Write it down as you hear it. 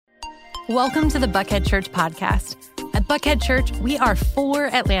Welcome to the Buckhead Church podcast. At Buckhead Church, we are for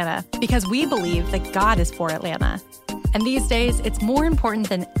Atlanta because we believe that God is for Atlanta. And these days, it's more important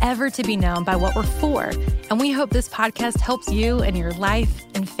than ever to be known by what we're for. And we hope this podcast helps you in your life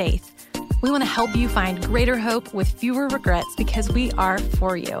and faith. We want to help you find greater hope with fewer regrets because we are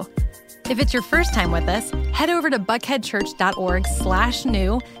for you. If it's your first time with us, head over to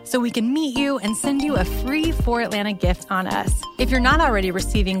buckheadchurch.org/new so we can meet you and send you a free For Atlanta gift on us. If you're not already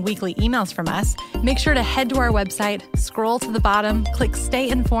receiving weekly emails from us, make sure to head to our website, scroll to the bottom, click Stay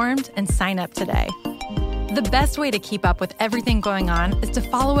Informed, and sign up today. The best way to keep up with everything going on is to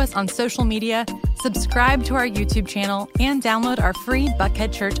follow us on social media, subscribe to our YouTube channel, and download our free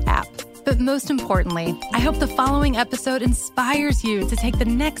Buckhead Church app. But most importantly, I hope the following episode inspires you to take the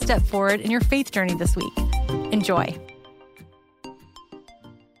next step forward in your faith journey this week. Enjoy.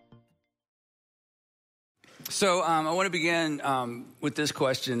 So I want to begin with this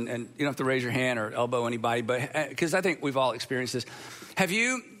question, and you don't have to raise your hand or elbow anybody, but because I think we've all experienced this. Have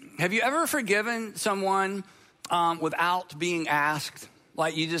you ever forgiven someone without being asked?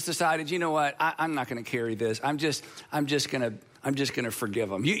 Like you just decided, you know what, I'm not going to carry this. I'm just going to forgive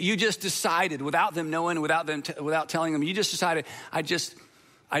them. You just decided without them knowing, without telling them. You just decided, I'm going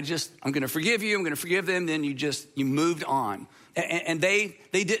to forgive you. I'm going to forgive them. Then you moved on, and they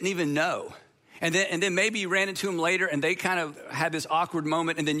didn't even know. And then maybe you ran into them later, and they kind of had this awkward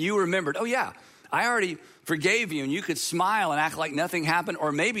moment, and then you remembered, oh yeah, I already forgave you, and you could smile and act like nothing happened,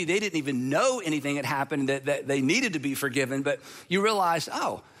 or maybe they didn't even know anything had happened that they needed to be forgiven, but you realized,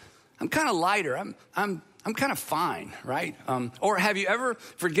 oh, I'm kind of lighter. I'm kind of fine, right? Or have you ever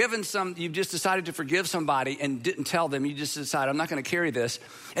forgiven you've just decided to forgive somebody and didn't tell them, you just decided, I'm not going to carry this.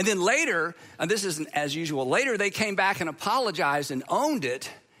 And then later, and this isn't as usual, later they came back and apologized and owned it.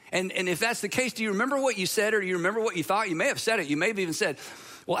 And if that's the case, do you remember what you said, or do you remember what you thought? You may have said it. You may have even said,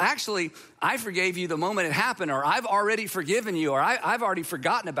 well, actually, I forgave you the moment it happened, or I've already forgiven you, or I've already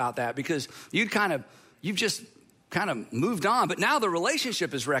forgotten about that, because you've just kind of moved on, but now the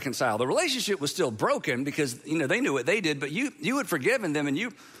relationship is reconciled. The relationship was still broken because, they knew what they did, but you had forgiven them, and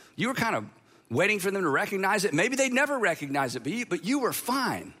you were kind of waiting for them to recognize it. Maybe they'd never recognize it, but you were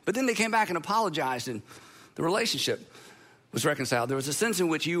fine. But then they came back and apologized, and the relationship was reconciled. There was a sense in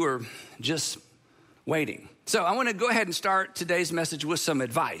which you were just waiting. So I want to go ahead and start today's message with some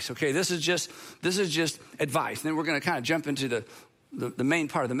advice. Okay, this is just advice. And then we're going to kind of jump into the main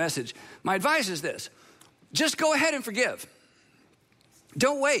part of the message. My advice is this. Just go ahead and forgive.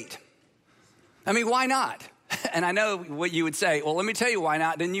 Don't wait. I mean, why not? And I know what you would say. Well, let me tell you why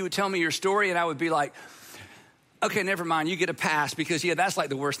not. Then you would tell me your story, and I would be like, okay, never mind. You get a pass because, that's like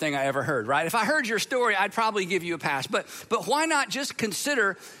the worst thing I ever heard, right? If I heard your story, I'd probably give you a pass. But why not just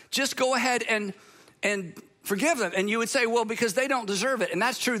go ahead and forgive them? And you would say, well, because they don't deserve it. And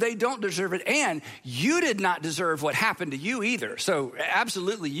that's true. They don't deserve it. And you did not deserve what happened to you either. So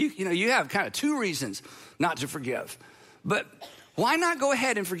absolutely, you have kind of two reasons not to forgive. But why not go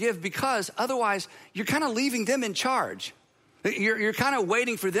ahead and forgive? Because otherwise you're kind of leaving them in charge. You're kind of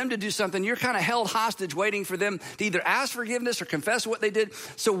waiting for them to do something. You're kind of held hostage waiting for them to either ask forgiveness or confess what they did.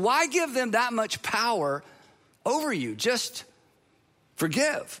 So why give them that much power over you? Just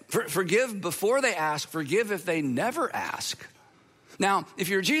forgive. Forgive before they ask. Forgive if they never ask. Now, if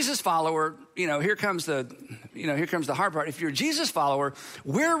you're a Jesus follower, here comes the hard part. If you're a Jesus follower,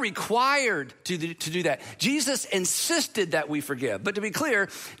 we're required to do that. Jesus insisted that we forgive. But to be clear,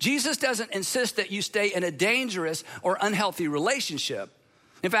 Jesus doesn't insist that you stay in a dangerous or unhealthy relationship.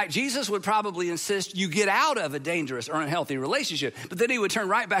 In fact, Jesus would probably insist you get out of a dangerous or unhealthy relationship. But then he would turn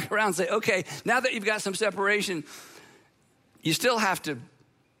right back around and say, okay, now that you've got some separation, you still have to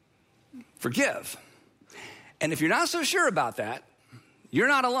forgive. And if you're not so sure about that, you're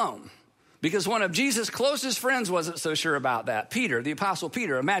not alone, because one of Jesus' closest friends wasn't so sure about that. Peter, the apostle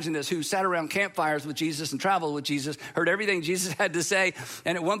Peter, imagine this, who sat around campfires with Jesus and traveled with Jesus, heard everything Jesus had to say.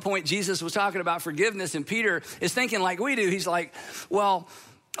 And at one point, Jesus was talking about forgiveness, and Peter is thinking like we do. He's like, well,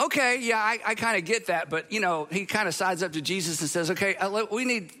 okay, yeah, I kind of get that. But, he kind of sides up to Jesus and says, okay, we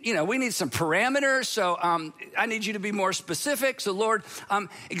need some parameters. So I need you to be more specific. So Lord,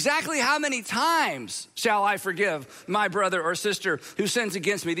 exactly how many times shall I forgive my brother or sister who sins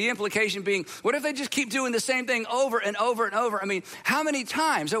against me? The implication being, what if they just keep doing the same thing over and over and over? I mean, how many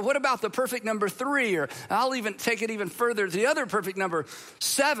times? Or what about the perfect number 3? Or I'll even take it even further to the other perfect number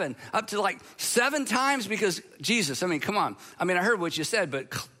 7, up to like 7 times, because Jesus, I mean, come on. I mean, I heard what you said, but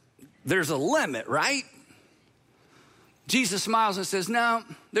there's a limit, right? Jesus smiles and says, no,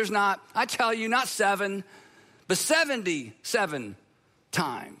 there's not. I tell you, not 7, but 77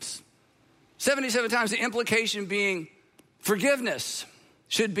 times. 77 times, the implication being forgiveness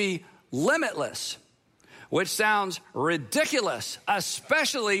should be limitless, which sounds ridiculous,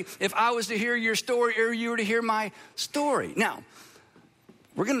 especially if I was to hear your story or you were to hear my story. Now,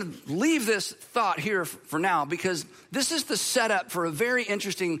 we're going to leave this thought here for now because this is the setup for a very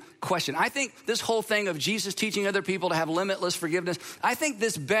interesting question. I think this whole thing of Jesus teaching other people to have limitless forgiveness, I think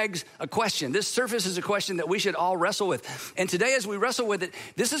this begs a question. This surfaces a question that we should all wrestle with. And today as we wrestle with it,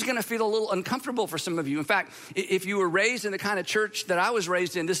 this is going to feel a little uncomfortable for some of you. In fact, if you were raised in the kind of church that I was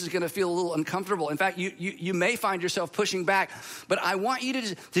raised in, this is going to feel a little uncomfortable. In fact, you may find yourself pushing back. But I want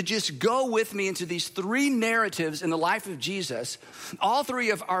you to just go with me into these three narratives in the life of Jesus. All three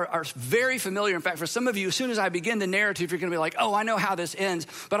of are very familiar. In fact, for some of you, as soon as I begin the narrative, you're going to be like, oh, I know how this ends.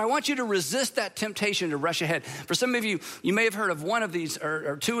 But I want you to resist that temptation to rush ahead. For some of you, you may have heard of one of these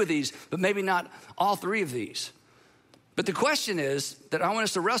or two of these, but maybe not all three of these. But the question is that I want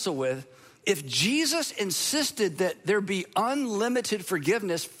us to wrestle with, if Jesus insisted that there be unlimited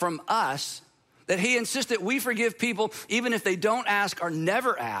forgiveness from us, that he insisted we forgive people even if they don't ask or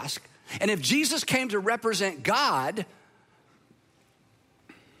never ask, and if Jesus came to represent God,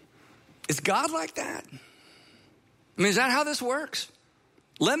 is God like that? I mean, is that how this works?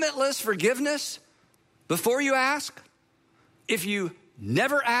 Limitless forgiveness before you ask, if you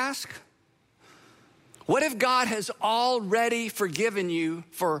never ask? What if God has already forgiven you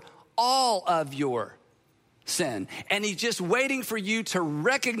for all of your sin, and he's just waiting for you to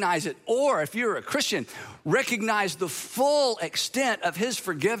recognize it? Or if you're a Christian, recognize the full extent of his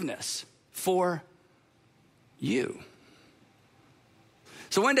forgiveness for you.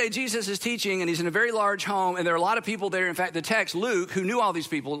 So one day Jesus is teaching and he's in a very large home and there are a lot of people there. In fact, the text, Luke, who knew all these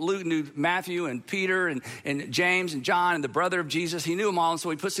people, Luke knew Matthew and Peter and James and John and the brother of Jesus. He knew them all, and so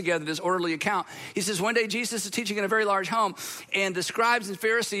he puts together this orderly account. He says one day Jesus is teaching in a very large home, and the scribes and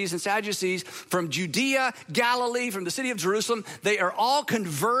Pharisees and Sadducees from Judea, Galilee, from the city of Jerusalem, they are all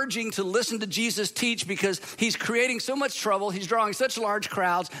converging to listen to Jesus teach because he's creating so much trouble. He's drawing such large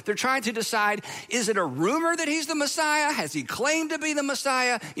crowds. They're trying to decide, is it a rumor that he's the Messiah? Has he claimed to be the Messiah?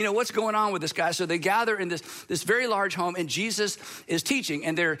 You know, what's going on with this guy? So they gather in this very large home, and Jesus is teaching,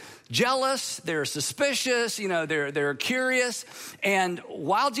 and they're jealous, they're suspicious, you know, they're curious. And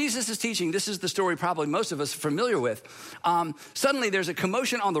while Jesus is teaching, this is the story probably most of us are familiar with. Suddenly there's a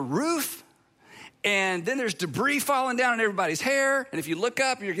commotion on the roof, and then there's debris falling down in everybody's hair. And if you look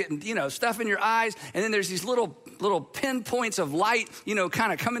up, you're getting, you know, stuff in your eyes. And then there's these little pinpoints of light, you know,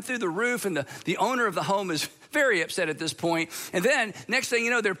 kind of coming through the roof. And the owner of the home is very upset at this point. And then next thing you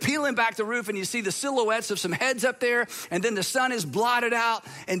know, they're peeling back the roof and you see the silhouettes of some heads up there. And then the sun is blotted out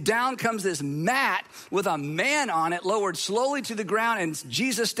and down comes this mat with a man on it lowered slowly to the ground. And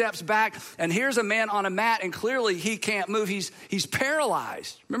Jesus steps back and here's a man on a mat, and clearly he can't move. He's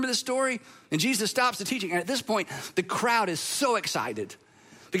paralyzed. Remember this story? And Jesus stops the teaching. And at this point, the crowd is so excited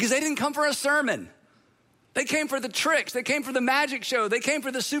because they didn't come for a sermon. They came for the tricks. They came for the magic show. They came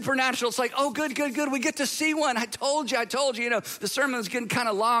for the supernatural. It's like, oh, good. We get to see one. I told you. You know, the sermon was getting kind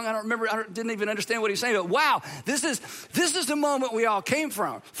of long. I don't remember. Didn't even understand what he's saying. But wow, this is the moment we all came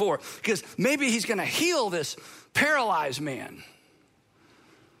for because maybe he's going to heal this paralyzed man.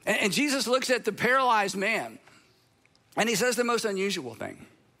 And Jesus looks at the paralyzed man and he says the most unusual thing.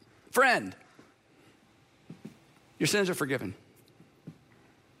 Friend, your sins are forgiven.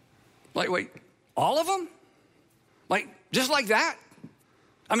 Like, wait, all of them? Like, just like that?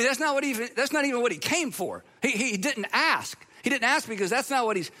 I mean, that's not even what he came for. He didn't ask. He didn't ask because that's not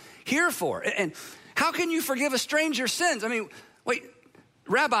what he's here for. And how can you forgive a stranger's sins? I mean, wait,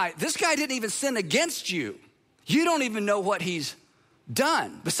 Rabbi, this guy didn't even sin against you. You don't even know what he's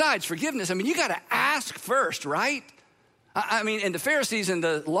done. Besides forgiveness, I mean, you got to ask first, right? I mean, and the Pharisees and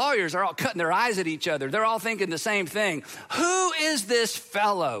the lawyers are all cutting their eyes at each other. They're all thinking the same thing. Who is this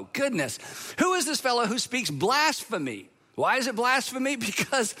fellow? Goodness. Who is this fellow who speaks blasphemy? Why is it blasphemy?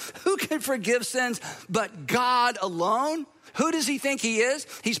 Because who can forgive sins but God alone? Who does he think he is?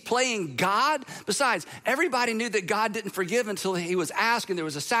 He's playing God. Besides, everybody knew that God didn't forgive until he was asked, and there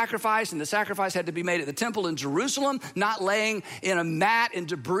was a sacrifice, and the sacrifice had to be made at the temple in Jerusalem, not laying in a mat in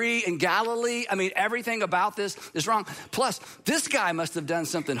debris in Galilee. I mean, everything about this is wrong. Plus, this guy must have done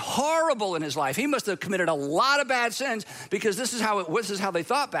something horrible in his life. He must have committed a lot of bad sins because this is how they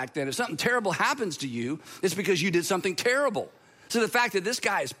thought back then. If something terrible happens to you, it's because you did something terrible. So the fact that this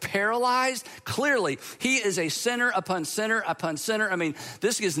guy is paralyzed, clearly he is a sinner upon sinner upon sinner. I mean,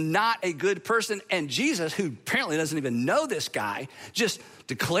 this is not a good person. And Jesus, who apparently doesn't even know this guy, just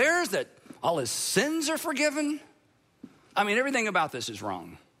declares that all his sins are forgiven. I mean, everything about this is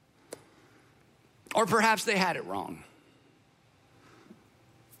wrong. Or perhaps they had it wrong.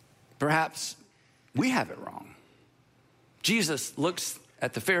 Perhaps we have it wrong. Jesus looks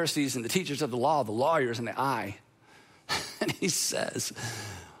at the Pharisees and the teachers of the law, the lawyers in the eye. And he says,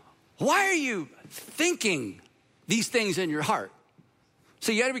 why are you thinking these things in your heart?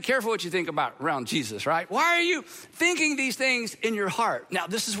 So you got to be careful what you think about around Jesus, right? Why are you thinking these things in your heart? Now,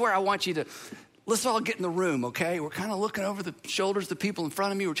 this is where I want you to, let's all get in the room, okay? We're kind of looking over the shoulders of the people in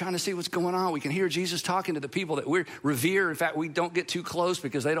front of me. We're trying to see what's going on. We can hear Jesus talking to the people that we revere. In fact, we don't get too close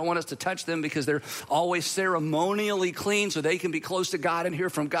because they don't want us to touch them because they're always ceremonially clean so they can be close to God and hear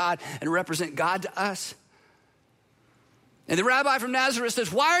from God and represent God to us. And the rabbi from Nazareth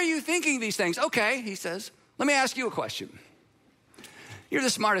says, why are you thinking these things? Okay, he says, let me ask you a question. You're the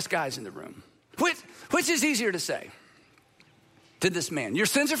smartest guys in the room. Which is easier to say to this man? Your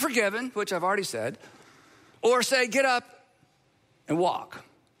sins are forgiven, which I've already said, or say, get up and walk.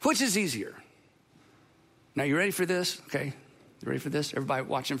 Which is easier? Now, you ready for this? Okay, you ready for this? Everybody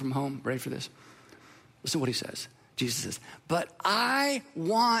watching from home, ready for this? Listen to what he says. Jesus says, but I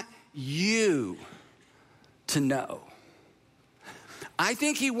want you to know. I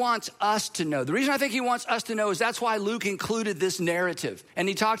think he wants us to know. The reason I think he wants us to know is that's why Luke included this narrative. And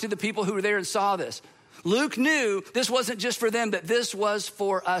he talked to the people who were there and saw this. Luke knew this wasn't just for them, that this was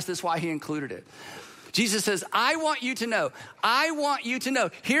for us. That's why he included it. Jesus says, I want you to know. I want you to know.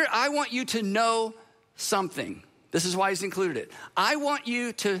 Here, I want you to know something. This is why he's included it. I want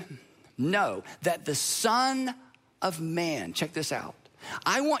you to know that the Son of Man, check this out.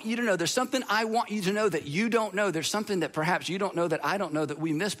 I want you to know, there's something I want you to know that you don't know. There's something that perhaps you don't know that I don't know that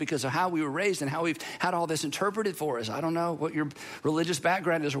we miss because of how we were raised and how we've had all this interpreted for us. I don't know what your religious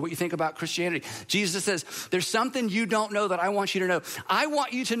background is or what you think about Christianity. Jesus says, there's something you don't know that I want you to know. I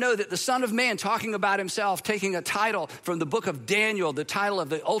want you to know that the Son of Man, talking about himself, taking a title from the book of Daniel, the title of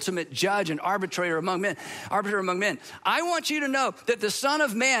the ultimate judge and arbitrator among men. I want you to know that the Son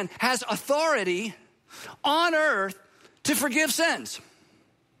of Man has authority on earth to forgive sins.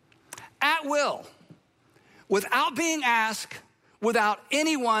 At will, without being asked, without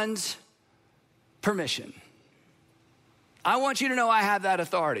anyone's permission. I want you to know I have that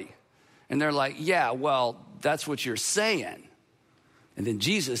authority. And they're like, yeah, well, that's what you're saying. And then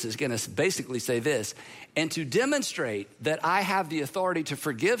Jesus is going to basically say this, and to demonstrate that I have the authority to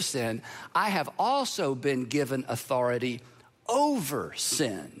forgive sin, I have also been given authority over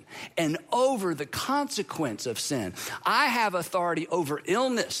sin and over the consequence of sin. I have authority over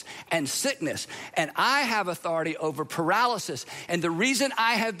illness and sickness, and I have authority over paralysis. And the reason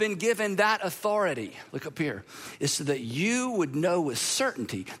I have been given that authority, look up here, is so that you would know with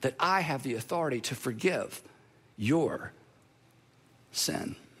certainty that I have the authority to forgive your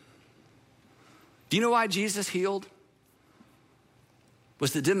sin. Do you know why Jesus healed?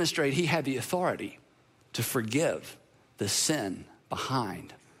 Was to demonstrate he had the authority to forgive the sin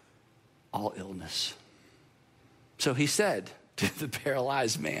behind all illness. So he said to the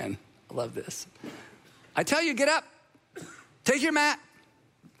paralyzed man, I love this, I tell you, get up, take your mat,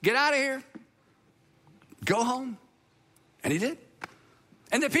 get out of here, go home. And he did.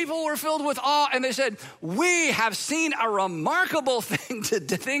 And the people were filled with awe, and they said, we have seen a remarkable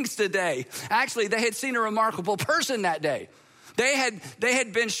things today. Actually, they had seen a remarkable person that day. They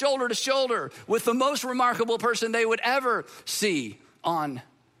had been shoulder to shoulder with the most remarkable person they would ever see on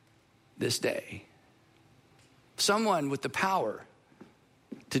this day. Someone with the power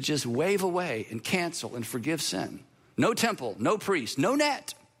to just wave away and cancel and forgive sin. No temple, no priest, no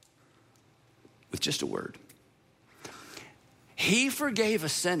net, with just a word. He forgave a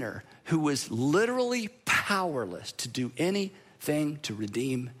sinner who was literally powerless to do anything to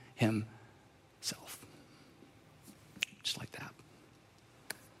redeem himself. Just like that.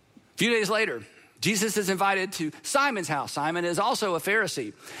 A few days later, Jesus is invited to Simon's house. Simon is also a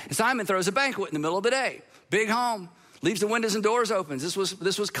Pharisee. And Simon throws a banquet in the middle of the day. Big home, leaves the windows and doors open. This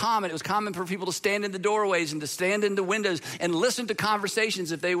was common. It was common for people to stand in the doorways and to stand in the windows and listen to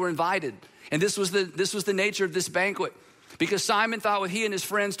conversations if they were invited. And this was the nature of this banquet. Because Simon thought with he and his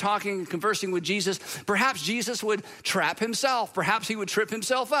friends talking and conversing with Jesus, perhaps Jesus would trap himself. Perhaps he would trip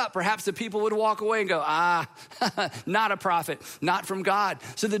himself up. Perhaps the people would walk away and go, not a prophet, not from God.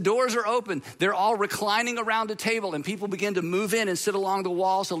 So the doors are open. They're all reclining around a table, and people begin to move in and sit along the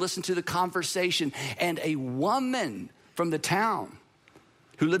walls to listen to the conversation. And a woman from the town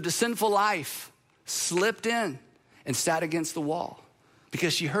who lived a sinful life slipped in and sat against the wall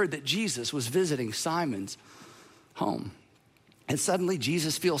because she heard that Jesus was visiting Simon's home. And suddenly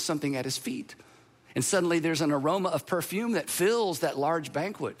Jesus feels something at his feet. And suddenly there's an aroma of perfume that fills that large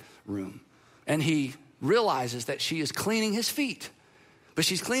banquet room. And he realizes that she is cleaning his feet. But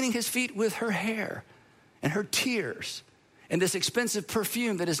she's cleaning his feet with her hair and her tears and this expensive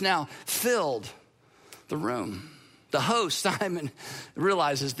perfume that has now filled the room. the host, Simon,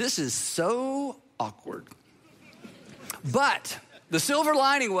 realizes this is so awkward. But the silver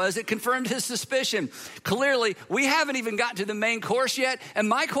lining was it confirmed his suspicion. Clearly, we haven't even gotten to the main course yet, and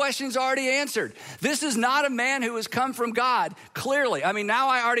my question's already answered. This is not a man who has come from God, clearly. I mean, now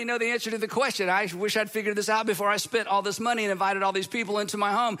I already know the answer to the question. I wish I'd figured this out before I spent all this money and invited all these people into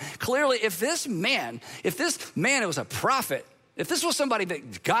my home. Clearly, if this man was a prophet, if this was somebody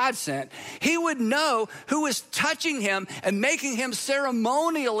that God sent, he would know who was touching him and making him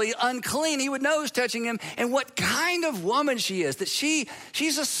ceremonially unclean. He would know who's touching him and what kind of woman she is, that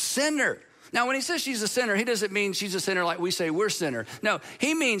she's a sinner. Now, when he says she's a sinner, he doesn't mean she's a sinner like we say we're sinner. No,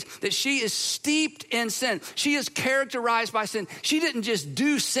 he means that she is steeped in sin. She is characterized by sin. She didn't just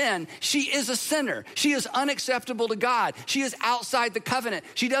do sin. She is a sinner. She is unacceptable to God. She is outside the covenant.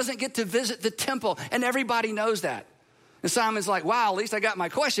 She doesn't get to visit the temple, and everybody knows that. And Simon's like, wow, at least I got my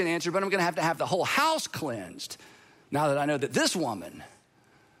question answered, but I'm going to have the whole house cleansed now that I know that this woman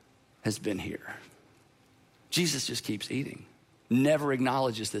has been here. Jesus just keeps eating, never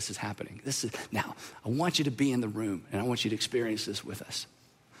acknowledges this is happening. Now, I want you to be in the room, and I want you to experience this with us.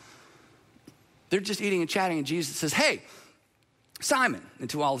 They're just eating and chatting, and Jesus says, hey, Simon, and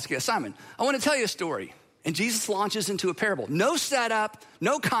to all his guests, Simon, I want to tell you a story. And Jesus launches into a parable. No setup,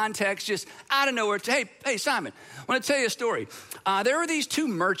 no context, just out of nowhere. Hey, Simon, I want to tell you a story. There were these two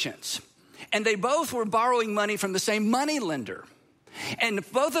merchants, and they both were borrowing money from the same money lender. And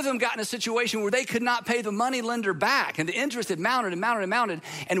both of them got in a situation where they could not pay the money lender back. And the interest had mounted and mounted and mounted.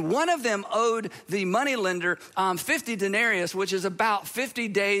 And one of them owed the money lender 50 denarius, which is about 50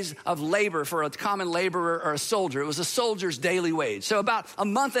 days of labor for a common laborer or a soldier. It was a soldier's daily wage. So about a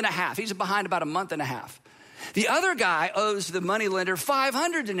month and a half. He's behind about a month and a half. The other guy owes the moneylender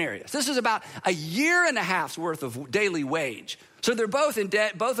 500 denarius. This is about a year and a half's worth of daily wage. So they're both in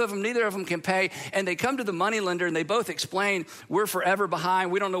debt. Both of them, neither of them can pay. And they come to the moneylender and they both explain, we're forever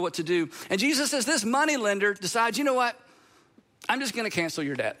behind. We don't know what to do. And Jesus says this moneylender decides, you know what? I'm just going to cancel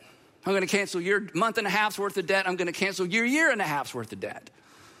your debt. I'm going to cancel your month and a half's worth of debt. I'm going to cancel your year and a half's worth of debt.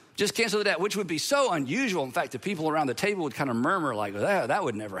 Just cancel the debt, which would be so unusual. In fact, the people around the table would kind of murmur like, that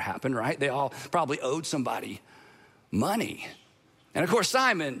would never happen, right? They all probably owed somebody money. And of course,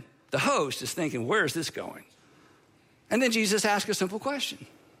 Simon, the host, is thinking, where's this going? And then Jesus asks a simple question.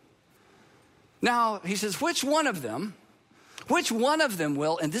 Now, he says, which one of them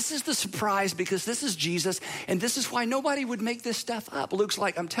will, and this is the surprise because this is Jesus, and this is why nobody would make this stuff up. Luke's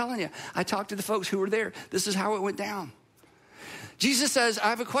like, I'm telling you, I talked to the folks who were there. This is how it went down. Jesus says, I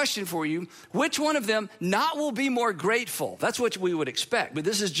have a question for you. Which one of them not will be more grateful? That's what we would expect. But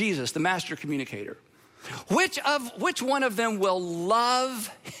this is Jesus, the master communicator. Which one of them will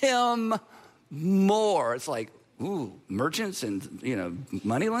love him more? It's like, ooh, merchants and,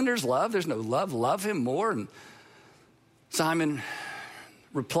 moneylenders love. There's no love. Love him more. And Simon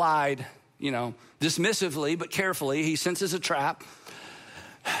replied, dismissively but carefully. He senses a trap.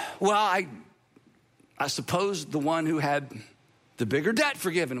 Well, I suppose the one who had the bigger debt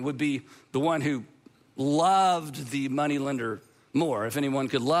forgiven would be the one who loved the moneylender more, if anyone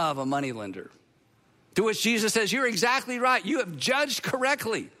could love a moneylender. To which Jesus says, you're exactly right. You have judged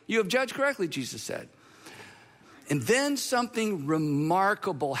correctly. You have judged correctly, Jesus said. And then something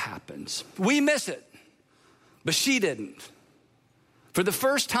remarkable happens. We miss it, but she didn't. For the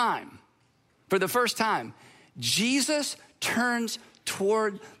first time, Jesus turns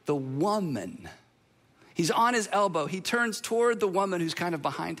toward the woman. He's on his elbow. He turns toward the woman who's kind of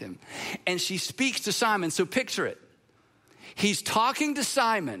behind him. And she speaks to Simon. So picture it. He's talking to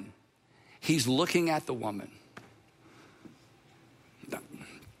Simon. He's looking at the woman.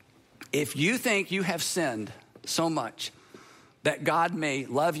 If you think you have sinned so much that God may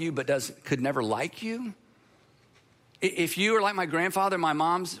love you but could never like you, if you are like my grandfather, my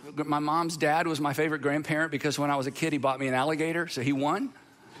mom's dad was my favorite grandparent because when I was a kid, he bought me an alligator, so he won.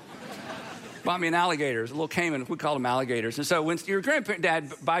 Bought me an alligator, a little caiman. We called them alligators. And so when your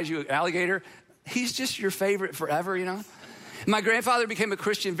dad buys you an alligator, he's just your favorite forever, My grandfather became a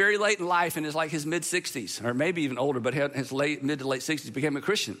Christian very late in life in his mid-60s, or maybe even older, but his mid to late 60s became a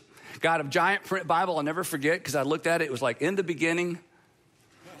Christian. Got a giant print Bible I'll never forget because I looked at it. It was like, in the beginning,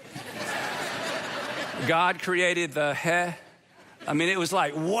 God created the he. It was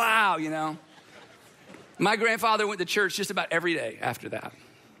like, wow, My grandfather went to church just about every day after that.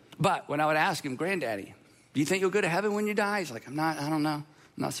 But when I would ask him, Granddaddy, do you think you'll go to heaven when you die? He's like, I don't know. I'm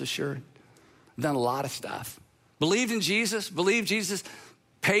not so sure. I've done a lot of stuff. Believed in Jesus, believed Jesus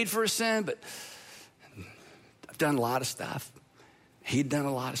paid for his sin, but I've done a lot of stuff. He'd done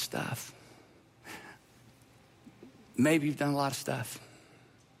a lot of stuff. Maybe you've done a lot of stuff.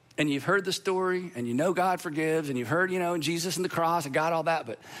 and you've heard the story, and you know God forgives, and you've heard, Jesus and the cross and God, all that,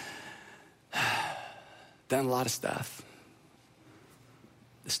 but done a lot of stuff.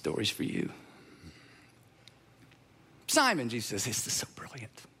 The story's for you. Simon, Jesus says, this is so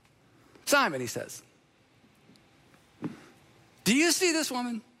brilliant. Simon, he says, do you see this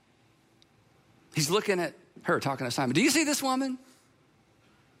woman? He's looking at her, talking to Simon. Do you see this woman?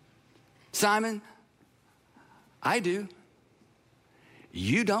 Simon, I do.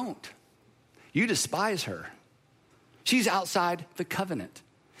 You don't. You despise her. She's outside the covenant.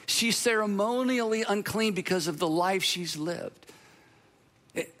 She's ceremonially unclean because of the life she's lived.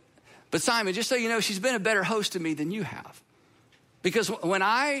 But Simon, just so you know, she's been a better host to me than you have. Because when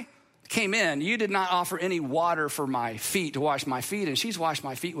I came in, you did not offer any water for my feet to wash my feet, and she's washed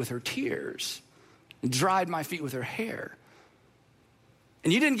my feet with her tears and dried my feet with her hair.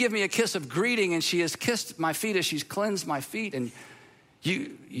 And you didn't give me a kiss of greeting, and she has kissed my feet as she's cleansed my feet. And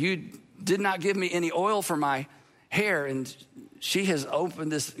you did not give me any oil for my hair, and she has opened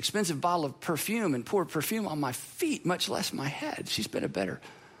this expensive bottle of perfume and poured perfume on my feet, much less my head. She's been a better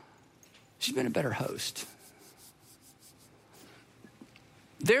host.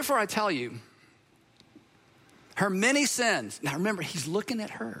 Therefore, I tell you, her many sins. Now remember, he's looking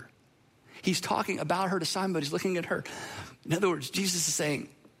at her. He's talking about her to Simon, but he's looking at her. In other words, Jesus is saying,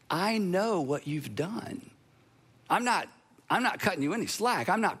 I know what you've done. I'm not cutting you any slack.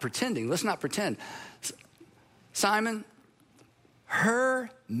 I'm not pretending. Let's not pretend. Simon,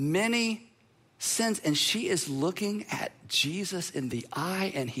 her many sins, and she is looking at Jesus in the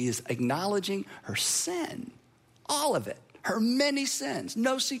eye, and he is acknowledging her sin, all of it, her many sins,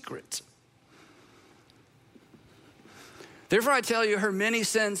 no secrets. Therefore, I tell you, her many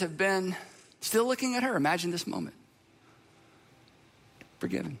sins have been, still looking at her. Imagine this moment.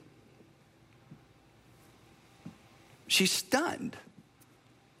 Forgiven. She's stunned.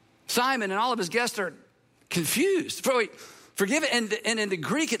 Simon and all of his guests are confused. Forgiven, and in the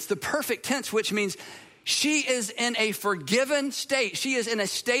Greek, it's the perfect tense, which means she is in a forgiven state. She is in a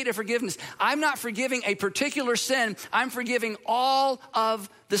state of forgiveness. I'm not forgiving a particular sin. I'm forgiving all of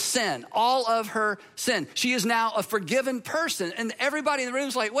the sin, all of her sin. She is now a forgiven person. And everybody in the room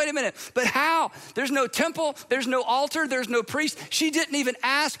is like, wait a minute, but how? There's no temple, there's no altar, there's no priest. She didn't even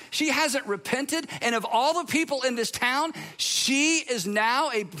ask. She hasn't repented. And of all the people in this town, she is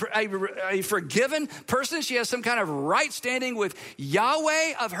now a forgiven person. She has some kind of right standing with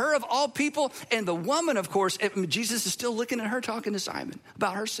Yahweh, of her of all people. And the woman, of course, Jesus is still looking at her, talking to Simon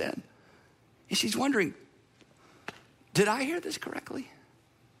about her sin. And she's wondering, did I hear this correctly?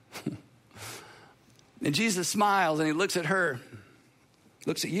 And Jesus smiles and he looks at her,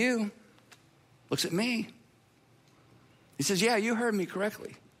 looks at you, looks at me. He says, yeah, you heard me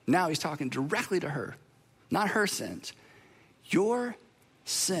correctly. Now he's talking directly to her, not her sins. Your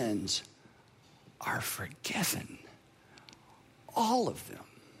sins are forgiven, all of them.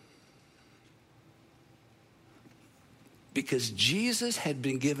 Because Jesus had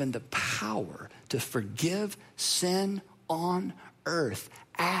been given the power to forgive sin on earth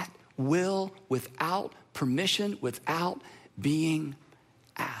at will, without permission, without being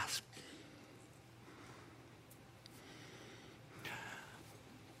asked.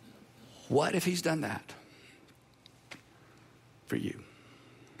 What if he's done that for you?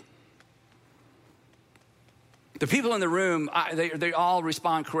 The people in the room, they all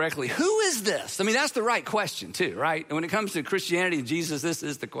respond correctly. Who is this? I mean, that's the right question too, right? And when it comes to Christianity and Jesus, this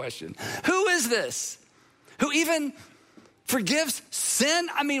is the question. Who is this? Who even forgives sin?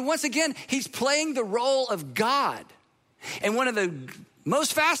 I mean, once again, he's playing the role of God. And one of the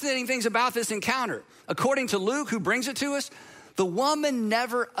most fascinating things about this encounter, according to Luke, who brings it to us, the woman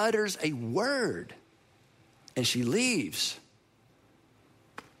never utters a word, and she leaves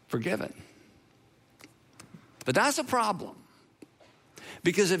forgiven. But that's a problem.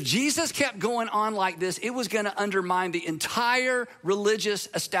 Because if Jesus kept going on like this, it was going to undermine the entire religious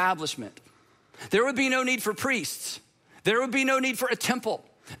establishment. There would be no need for priests. There would be no need for a temple.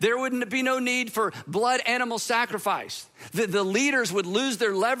 There wouldn't be no need for blood animal sacrifice. The leaders would lose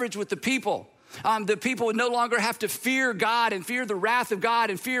their leverage with the people. The people would no longer have to fear God and fear the wrath of God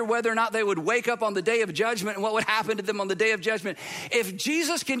and fear whether or not they would wake up on the day of judgment and what would happen to them on the day of judgment. If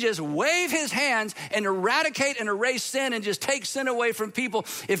Jesus can just wave his hands and eradicate and erase sin and just take sin away from people,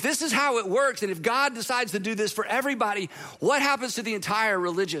 if this is how it works, and if God decides to do this for everybody, what happens to the entire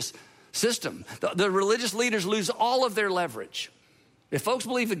religious system? The religious leaders lose all of their leverage. If folks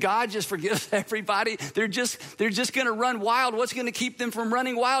believe that God just forgives everybody, they're just going to run wild. What's going to keep them from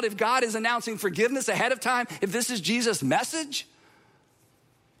running wild? If God is announcing forgiveness ahead of time, if this is Jesus' message,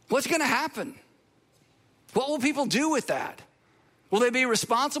 what's going to happen? What will people do with that? Will they be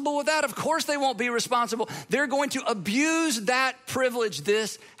responsible with that? Of course they won't be responsible. They're going to abuse that privilege.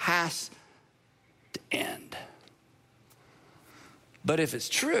 This has to end. But if it's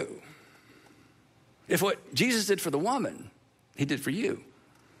true, if what Jesus did for the woman, he did for you,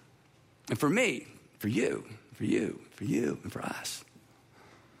 and for me, for you, for you, for you, and for us,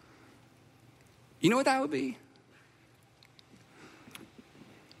 you know what that would be?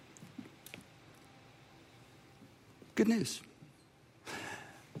 Good news.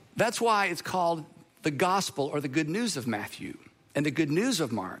 That's why it's called the gospel or the good news of Matthew and the good news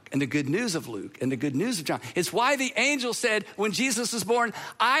of Mark and the good news of Luke and the good news of John. It's why the angel said when Jesus was born,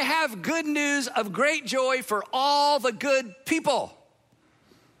 I have good news of great joy for all the good people,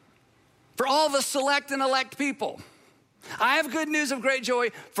 for all the select and elect people. I have good news of great joy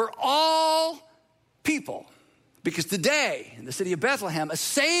for all people, because today in the city of Bethlehem, a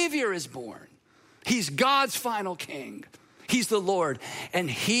Savior is born. He's God's final king. He's the Lord,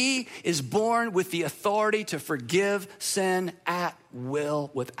 and he is born with the authority to forgive sin at will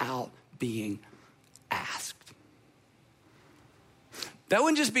without being asked. That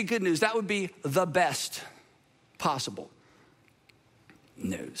wouldn't just be good news. That would be the best possible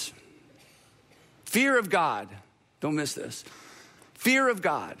news. Fear of God, don't miss this. Fear of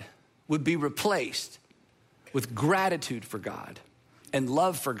God would be replaced with gratitude for God and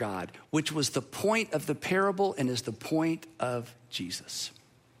love for God, which was the point of the parable and is the point of Jesus.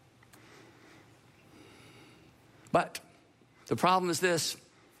 But the problem is this: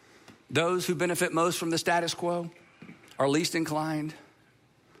 those who benefit most from the status quo are least inclined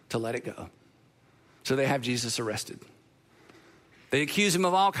to let it go. So they have Jesus arrested. They accuse him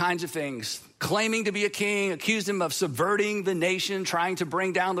of all kinds of things, claiming to be a king, accused him of subverting the nation, trying to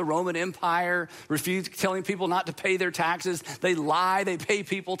bring down the Roman Empire, telling people not to pay their taxes. They lie, they pay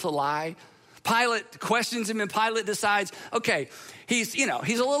people to lie. Pilate questions him, and Pilate decides, okay, he's a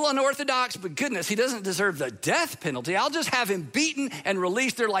little unorthodox, but goodness, he doesn't deserve the death penalty. I'll just have him beaten and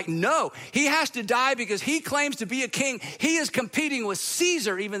released. They're like, no, he has to die because he claims to be a king. He is competing with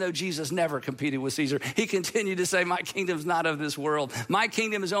Caesar, even though Jesus never competed with Caesar. He continued to say, my kingdom's not of this world. My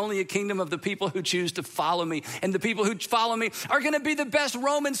kingdom is only a kingdom of the people who choose to follow me. And the people who follow me are going to be the best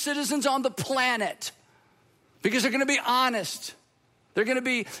Roman citizens on the planet because they're going to be honest. They're going to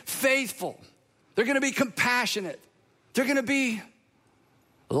be faithful. They're going to be compassionate. They're going to be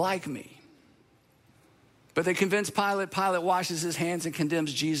like me. But they convince Pilate. Pilate washes his hands and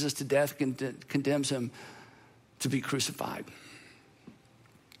condemns Jesus to death, condemns him to be crucified.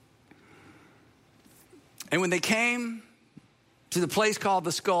 And when they came to the place called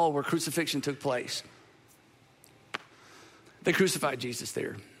the Skull where crucifixion took place, they crucified Jesus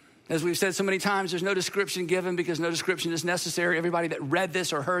there. As we've said so many times, there's no description given because no description is necessary. Everybody that read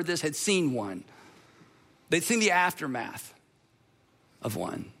this or heard this had seen one. They'd seen the aftermath of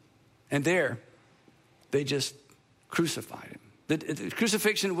one. And there, they just crucified him. The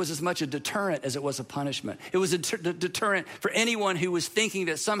crucifixion was as much a deterrent as it was a punishment. It was a deterrent for anyone who was thinking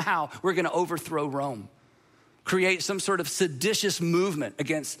that somehow we're going to overthrow Rome, create some sort of seditious movement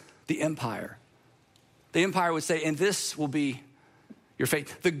against the empire. The empire would say, and this will be your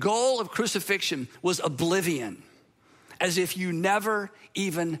fate. The goal of crucifixion was oblivion, as if you never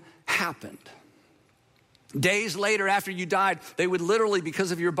even happened. Days later after you died, they would literally,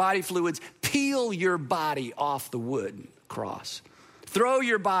 because of your body fluids, peel your body off the wood cross, throw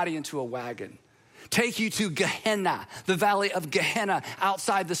your body into a wagon, take you to Gehenna, the valley of Gehenna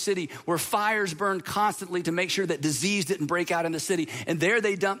outside the city where fires burned constantly to make sure that disease didn't break out in the city. And there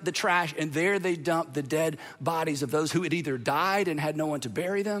they dumped the trash, and there they dumped the dead bodies of those who had either died and had no one to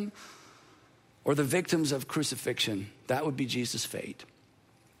bury them, or the victims of crucifixion. That would be Jesus' fate.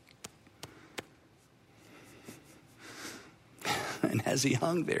 And as he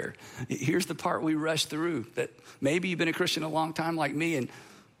hung there, here's the part we rush through, that maybe you've been a Christian a long time like me, and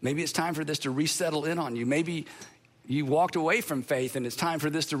maybe it's time for this to resettle in on you. Maybe you walked away from faith and it's time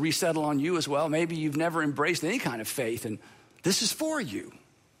for this to resettle on you as well. Maybe you've never embraced any kind of faith, and this is for you.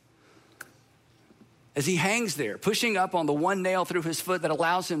 As he hangs there, pushing up on the one nail through his foot that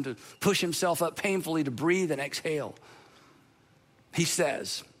allows him to push himself up painfully to breathe and exhale, he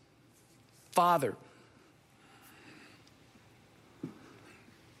says, Father,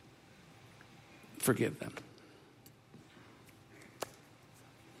 forgive them,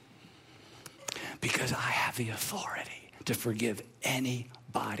 because I have the authority to forgive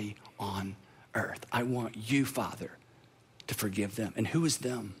anybody on earth. I want you, Father, to forgive them. And who is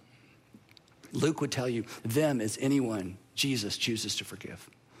them? Luke would tell you, them is anyone Jesus chooses to forgive,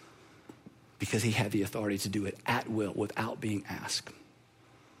 because he had the authority to do it at will without being asked.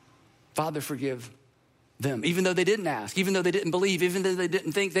 Father, forgive them, even though they didn't ask, even though they didn't believe, even though they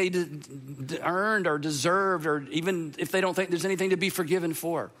didn't think they earned or deserved, or even if they don't think there's anything to be forgiven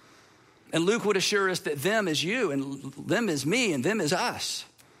for. And Luke would assure us that them is you, and them is me, and them is us.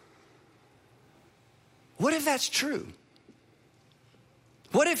 What if that's true?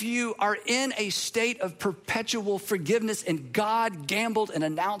 What if you are in a state of perpetual forgiveness and God gambled and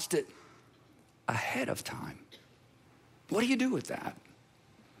announced it ahead of time? What do you do with that?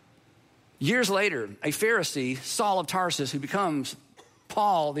 Years later, a Pharisee, Saul of Tarsus, who becomes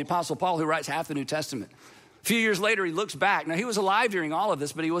Paul, the Apostle Paul, who writes half the New Testament. A few years later, he looks back. Now, he was alive during all of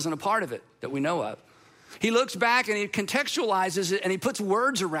this, but he wasn't a part of it that we know of. He looks back and he contextualizes it and he puts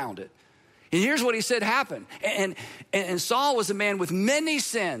words around it. And here's what he said happened. And Saul was a man with many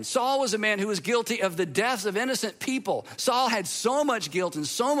sins. Saul was a man who was guilty of the deaths of innocent people. Saul had so much guilt and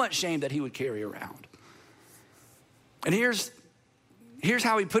so much shame that he would carry around. And here's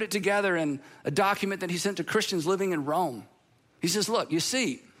how he put it together in a document that he sent to Christians living in Rome. He says, look, you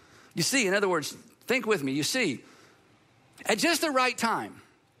see, in other words, think with me, you see, at just the right time,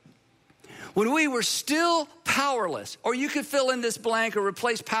 when we were still powerless, or you could fill in this blank or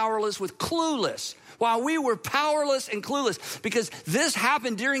replace powerless with clueless, while we were powerless and clueless, because this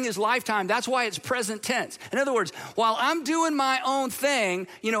happened during his lifetime. That's why it's present tense. In other words, while I'm doing my own thing,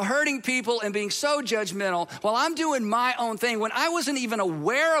 hurting people and being so judgmental, while I'm doing my own thing, when I wasn't even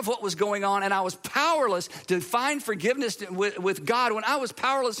aware of what was going on and I was powerless to find forgiveness with God, when I was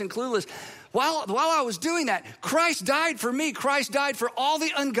powerless and clueless, while I was doing that, Christ died for me. Christ died for all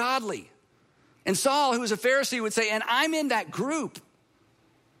the ungodly. And Saul, who was a Pharisee, would say, and I'm in that group.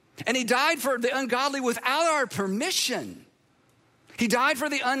 And he died for the ungodly without our permission. He died for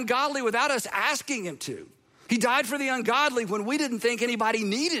the ungodly without us asking him to. He died for the ungodly when we didn't think anybody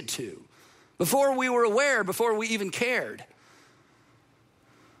needed to, before we were aware, before we even cared.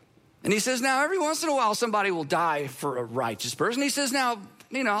 And he says, now, every once in a while, somebody will die for a righteous person. He says, now,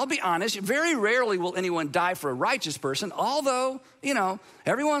 I'll be honest, very rarely will anyone die for a righteous person, although,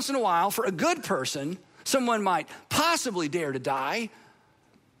 every once in a while, for a good person, someone might possibly dare to die.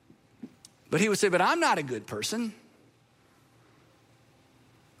 But he would say, but I'm not a good person.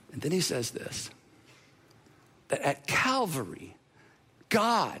 And then he says this, that at Calvary,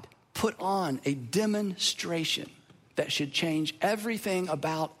 God put on a demonstration that should change everything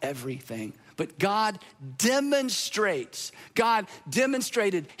about everything. But God demonstrated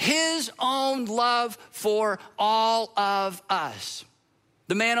his own love for all of us.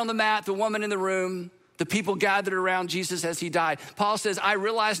 The man on the mat, the woman in the room, the people gathered around Jesus as he died. Paul says, I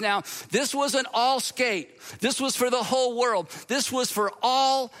realize now this wasn't all skate. This was for the whole world. This was for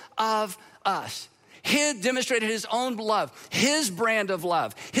all of us. He demonstrated his own love, his brand of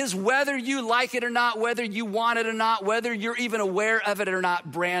love, his whether you like it or not, whether you want it or not, whether you're even aware of it or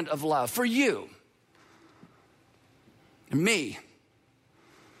not, brand of love for you and me.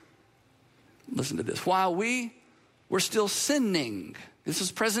 Listen to this. While we were still sinning, this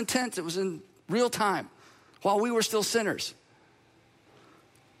is present tense, it was in real time. While we were still sinners,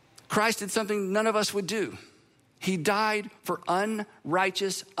 Christ did something none of us would do. He died for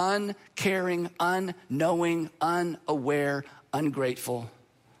unrighteous, uncaring, unknowing, unaware, ungrateful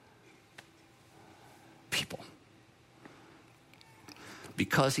people.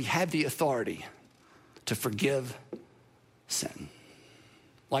 Because he had the authority to forgive sin.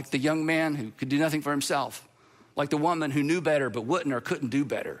 Like the young man who could do nothing for himself. Like the woman who knew better but wouldn't or couldn't do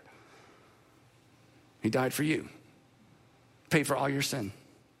better. He died for you. Paid for all your sin.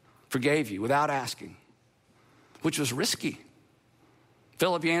 Forgave you without asking. Which was risky.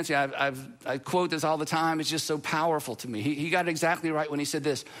 Philip Yancey, I quote this all the time. It's just so powerful to me. He got it exactly right when he said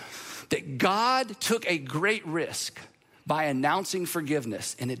this, that God took a great risk by announcing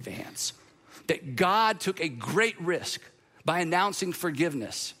forgiveness in advance. That God took a great risk by announcing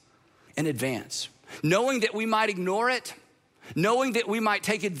forgiveness in advance. Knowing that we might ignore it, knowing that we might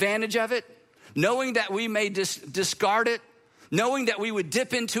take advantage of it, knowing that we may discard it, knowing that we would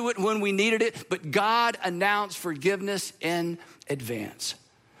dip into it when we needed it, but God announced forgiveness in advance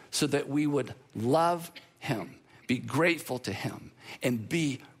so that we would love him, be grateful to him, and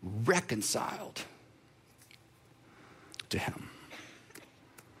be reconciled to him.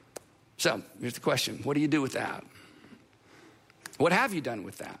 So here's the question. What do you do with that? What have you done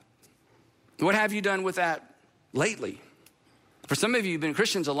with that? What have you done with that lately? For some of you, you've been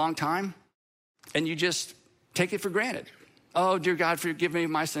Christians a long time, and you just take it for granted. Oh, dear God, forgive me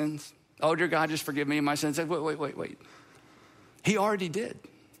of my sins. Oh, dear God, just forgive me of my sins. Wait. He already did.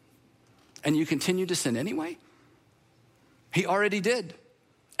 And you continue to sin anyway? He already did.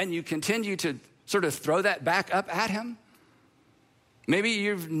 And you continue to sort of throw that back up at him? Maybe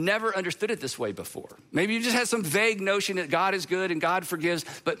you've never understood it this way before. Maybe you just had some vague notion that God is good and God forgives.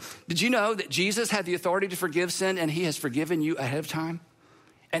 But did you know that Jesus had the authority to forgive sin and he has forgiven you ahead of time?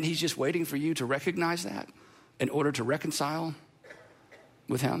 And he's just waiting for you to recognize that in order to reconcile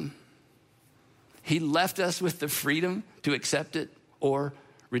with him. He left us with the freedom to accept it or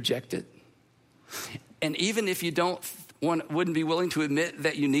reject it. And even if you wouldn't be willing to admit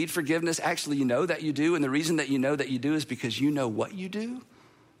that you need forgiveness, actually you know that you do. And the reason that you know that you do is because you know what you do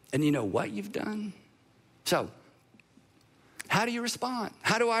and you know what you've done. So how do you respond?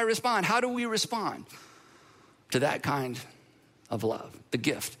 How do I respond? How do we respond to that kind of love, the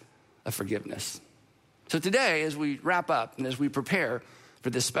gift of forgiveness? So today, as we wrap up and as we prepare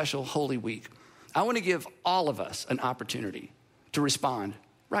for this special Holy Week, I want to give all of us an opportunity to respond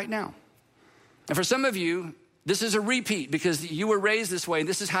right now. And for some of you, this is a repeat because you were raised this way and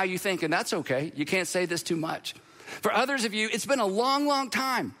this is how you think, and that's okay. You can't say this too much. For others of you, it's been a long, long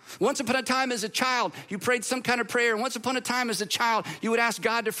time. Once upon a time as a child, you prayed some kind of prayer. Once upon a time as a child, you would ask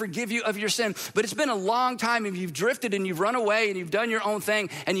God to forgive you of your sin. But it's been a long time and you've drifted and you've run away and you've done your own thing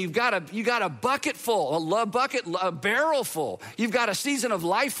and you got a bucket full, a barrel full. You've got a season of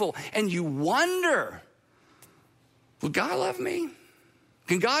life full and you wonder, would God love me?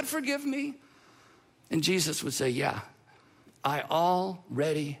 Can God forgive me? And Jesus would say, yeah, I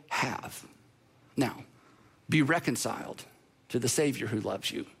already have. Now, be reconciled to the Savior who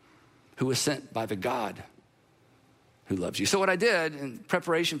loves you, who was sent by the God who loves you. So what I did in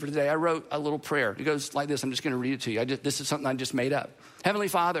preparation for today, I wrote a little prayer. It goes like this. I'm just going to read it to you. This is something I just made up. Heavenly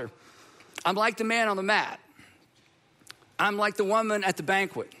Father, I'm like the man on the mat. I'm like the woman at the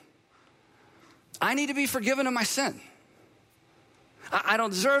banquet. I need to be forgiven of my sin. I don't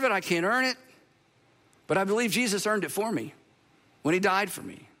deserve it. I can't earn it. But I believe Jesus earned it for me when he died for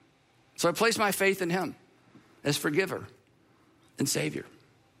me. So I place my faith in him as forgiver and Savior.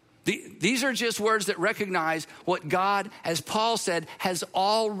 These are just words that recognize what God, as Paul said, has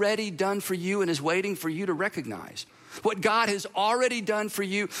already done for you and is waiting for you to recognize. What God has already done for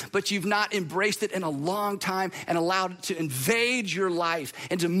you, but you've not embraced it in a long time and allowed it to invade your life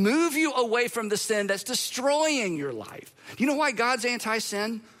and to move you away from the sin that's destroying your life. You know why God's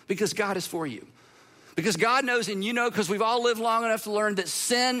anti-sin? Because God is for you. Because God knows, and you know, because we've all lived long enough to learn that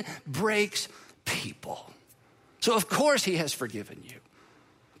sin breaks people. So of course he has forgiven you,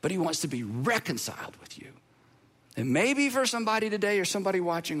 but he wants to be reconciled with you. And maybe for somebody today or somebody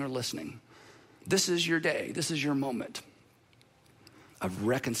watching or listening, this is your day, this is your moment of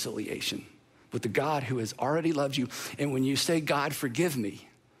reconciliation with the God who has already loved you. And when you say, God, forgive me,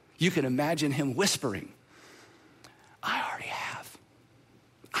 you can imagine him whispering, I already have.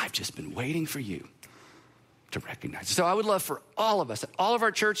 I've just been waiting for you to recognize. So I would love for all of us, all of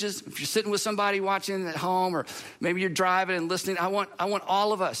our churches, if you're sitting with somebody watching at home, or maybe you're driving and listening, I want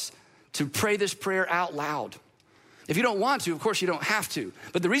all of us to pray this prayer out loud. If you don't want to, of course you don't have to.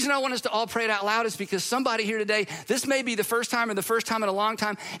 But the reason I want us to all pray it out loud is because somebody here today, this may be the first time or the first time in a long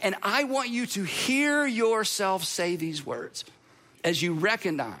time, and I want you to hear yourself say these words as you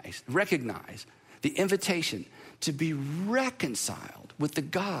recognize the invitation to be reconciled with the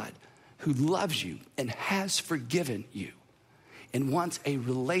God who loves you and has forgiven you and wants a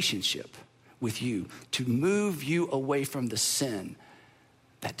relationship with you to move you away from the sin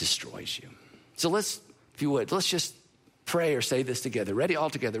that destroys you. So let's just pray or say this together. Ready? All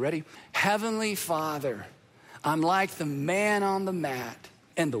together. Ready? Heavenly Father, I'm like the man on the mat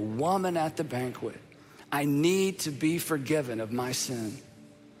and the woman at the banquet. I need to be forgiven of my sin.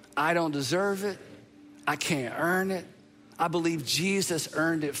 I don't deserve it. I can't earn it. I believe Jesus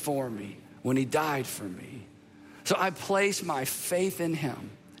earned it for me when he died for me. So I place my faith in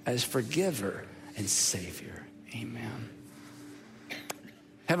him as forgiver and Savior. Amen.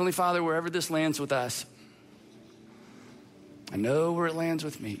 Heavenly Father, wherever this lands with us, I know where it lands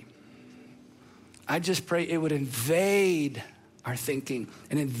with me. I just pray it would invade our thinking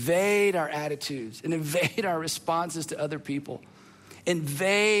and invade our attitudes and invade our responses to other people.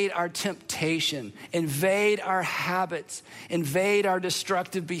 Invade our temptation, invade our habits, invade our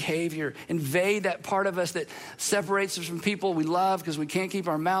destructive behavior, invade that part of us that separates us from people we love because we can't keep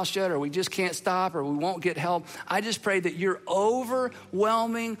our mouth shut or we just can't stop or we won't get help. I just pray that your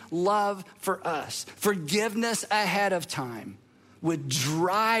overwhelming love for us, forgiveness ahead of time, would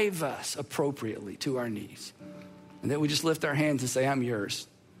drive us appropriately to our knees. And that we just lift our hands and say, I'm yours.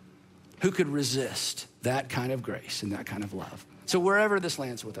 Who could resist that kind of grace and that kind of love? So wherever this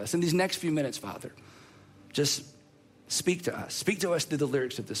lands with us, in these next few minutes, Father, just speak to us. Speak to us through the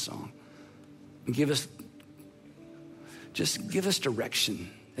lyrics of this song. And give us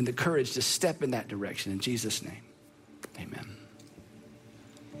direction and the courage to step in that direction. In Jesus' name, amen.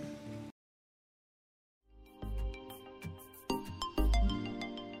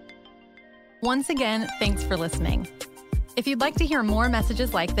 Once again, thanks for listening. If you'd like to hear more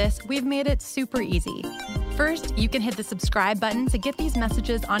messages like this, we've made it super easy. First, you can hit the subscribe button to get these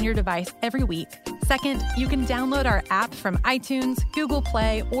messages on your device every week. Second, you can download our app from iTunes, Google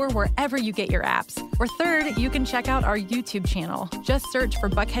Play, or wherever you get your apps. Or third, you can check out our YouTube channel. Just search for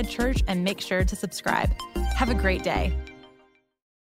Buckhead Church and make sure to subscribe. Have a great day.